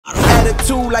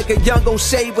Attitude like a young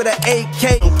O'Shea with an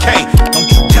AK. Okay,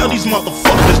 don't you tell these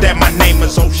motherfuckers that my name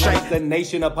is O'Shea. The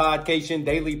Nation of Podcation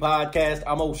Daily Podcast.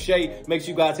 I'm O'Shea. Make sure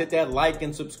you guys hit that like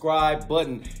and subscribe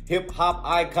button. Hip hop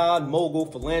icon, mogul,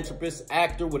 philanthropist,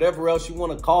 actor, whatever else you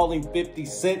want to call him, 50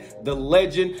 Cent, the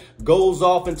legend, goes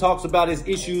off and talks about his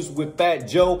issues with Fat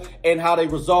Joe and how they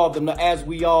resolved them. Now, as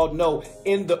we all know,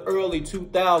 in the early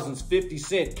 2000s, 50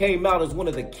 Cent came out as one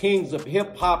of the kings of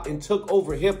hip hop and took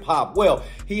over hip hop. Well,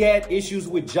 he had issues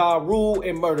with Ja Rule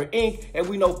and Murder Inc. And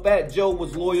we know Fat Joe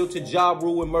was loyal to Ja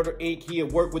Rule and Murder Inc. He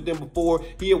had worked with them before.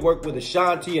 He had worked with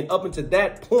Ashanti. And up until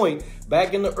that point,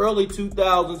 back in the early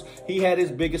 2000s, he had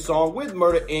his biggest song with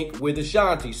Murder Inc. with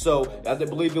Ashanti. So I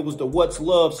believe it was the What's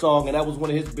Love song, and that was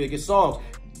one of his biggest songs,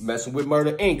 messing with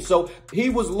Murder Inc. So he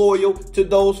was loyal to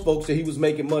those folks that he was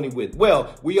making money with.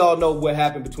 Well, we all know what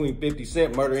happened between 50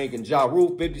 Cent, Murder Inc. and Ja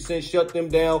Rule. 50 Cent shut them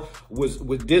down, was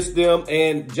dissed them,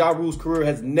 and Ja Rule's career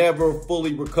has never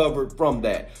fully recovered from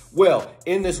that. Well,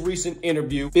 in this recent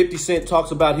interview, 50 Cent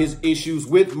talks about his issues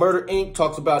with Murder Inc.,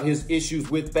 talks about his issues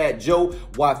with Fat Joe,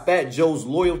 why Fat Joe's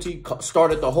loyalty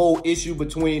started the whole issue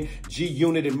between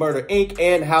G-Unit and Murder Inc.,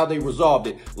 and how they resolved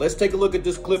it. Let's take a look at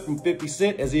this clip from 50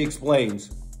 Cent as he explains.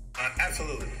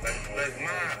 Absolutely.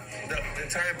 The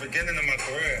entire beginning of my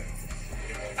career,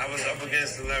 I was up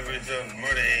against the leverage of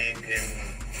Murder Inc. and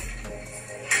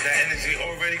that energy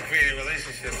already created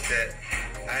relationships that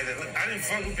I didn't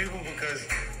fuck with people because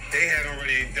they had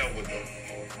already dealt with them.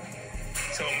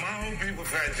 So my whole beef with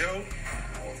Fat Joe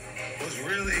was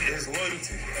really his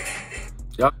loyalty.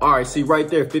 All right, see right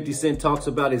there, 50 Cent talks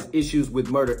about his issues with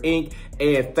Murder Inc.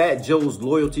 and Fat Joe's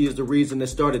loyalty is the reason that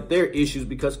started their issues,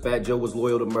 because Fat Joe was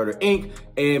loyal to Murder Inc.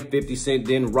 and 50 Cent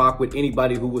didn't rock with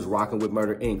anybody who was rocking with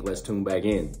Murder Inc. Let's tune back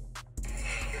in.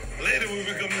 Later, we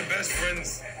become the best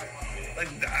friends. Like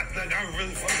I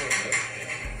really fuck with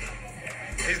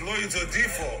him. He's loyal to a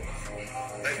default.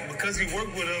 Like, because he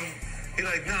worked with him, he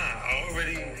like, nah, I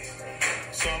already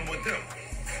saw him with them.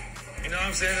 You know what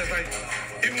I'm saying? It's like,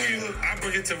 even when you look, I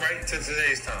bring it to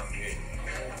today's time.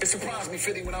 It surprised me,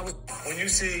 50, when you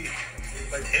see,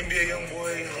 like, NBA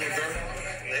Youngboy and Lil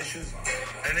Durk issues,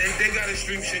 and they got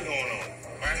extreme shit going on,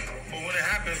 right? But when it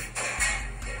happens,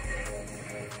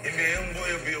 NBA Youngboy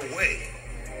will be away.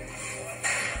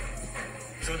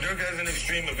 So Durk has an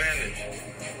extreme advantage.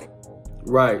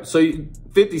 Right. So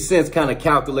 50 Cent's kind of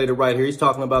calculated right here. He's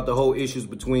talking about the whole issues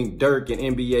between Durk and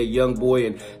NBA Youngboy,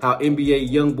 and how NBA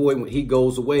Youngboy, when he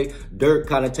goes away, Durk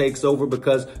kind of takes over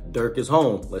because Durk is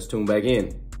home. Let's tune back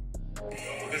in.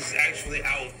 This is actually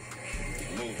out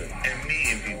moving and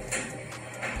meeting people.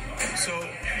 So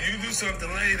you do something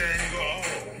later and you go, oh,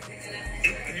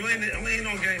 we ain't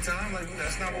on game time. Like,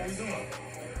 that's not what we're doing.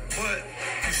 But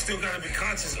you still got to be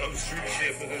conscious of street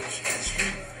shit, because the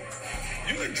street,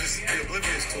 you can just be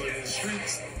oblivious to it in the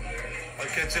streets. I'll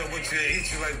catch up with you and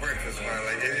eat you like breakfast, man.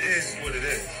 Like, it is what it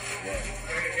is.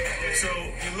 So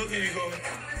you look and you go,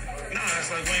 nah, it's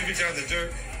like when you reach out to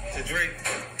Drake,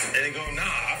 and they go, nah,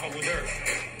 I fuck with Durk.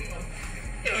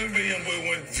 You know, every young boy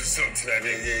wanted to do something to that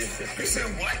nigga. You said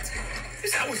what? He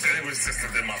said, I wish that was just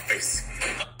in my face.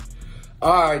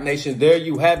 All right, Nation, there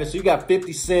you have it. So you got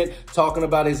 50 Cent talking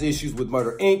about his issues with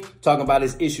Murder Inc., talking about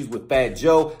his issues with Fat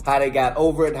Joe, how they got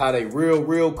over it, how they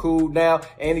real cool now.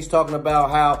 And he's talking about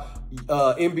how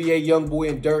NBA Youngboy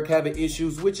and Durk having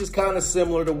issues, which is kind of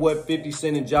similar to what 50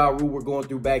 Cent and Ja Rule were going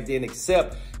through back then,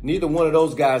 except neither one of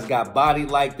those guys got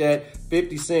bodied like that.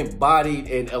 50 Cent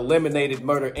bodied and eliminated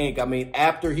Murder Inc. I mean,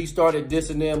 after he started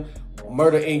dissing them,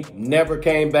 Murder Inc. never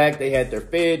came back. They had their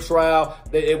Fed trial.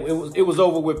 It was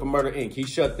over with for Murder Inc. He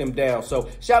shut them down. So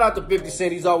shout out to 50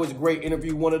 Cent. He's always a great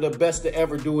interview. One of the best to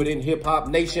ever do it in Hip Hop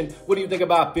Nation. What do you think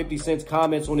about 50 Cent's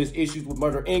comments on his issues with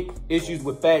Murder Inc., issues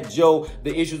with Fat Joe,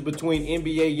 the issues between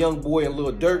NBA Youngboy and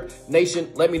Lil Durk? Nation,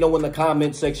 let me know in the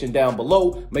comment section down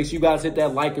below. Make sure you guys hit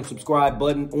that like and subscribe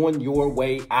button on your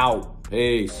way out.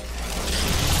 Peace.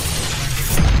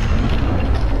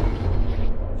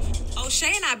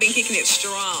 O'Shea and I have been kicking it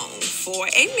strong for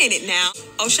a minute now.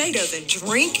 O'Shea doesn't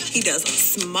drink. He doesn't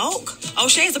smoke.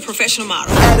 O'Shea is a professional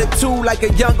model. Attitude like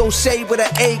a young O'Shea with an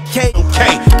AK.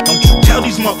 Okay, don't you tell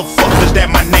these motherfuckers that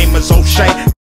my name is O'Shea.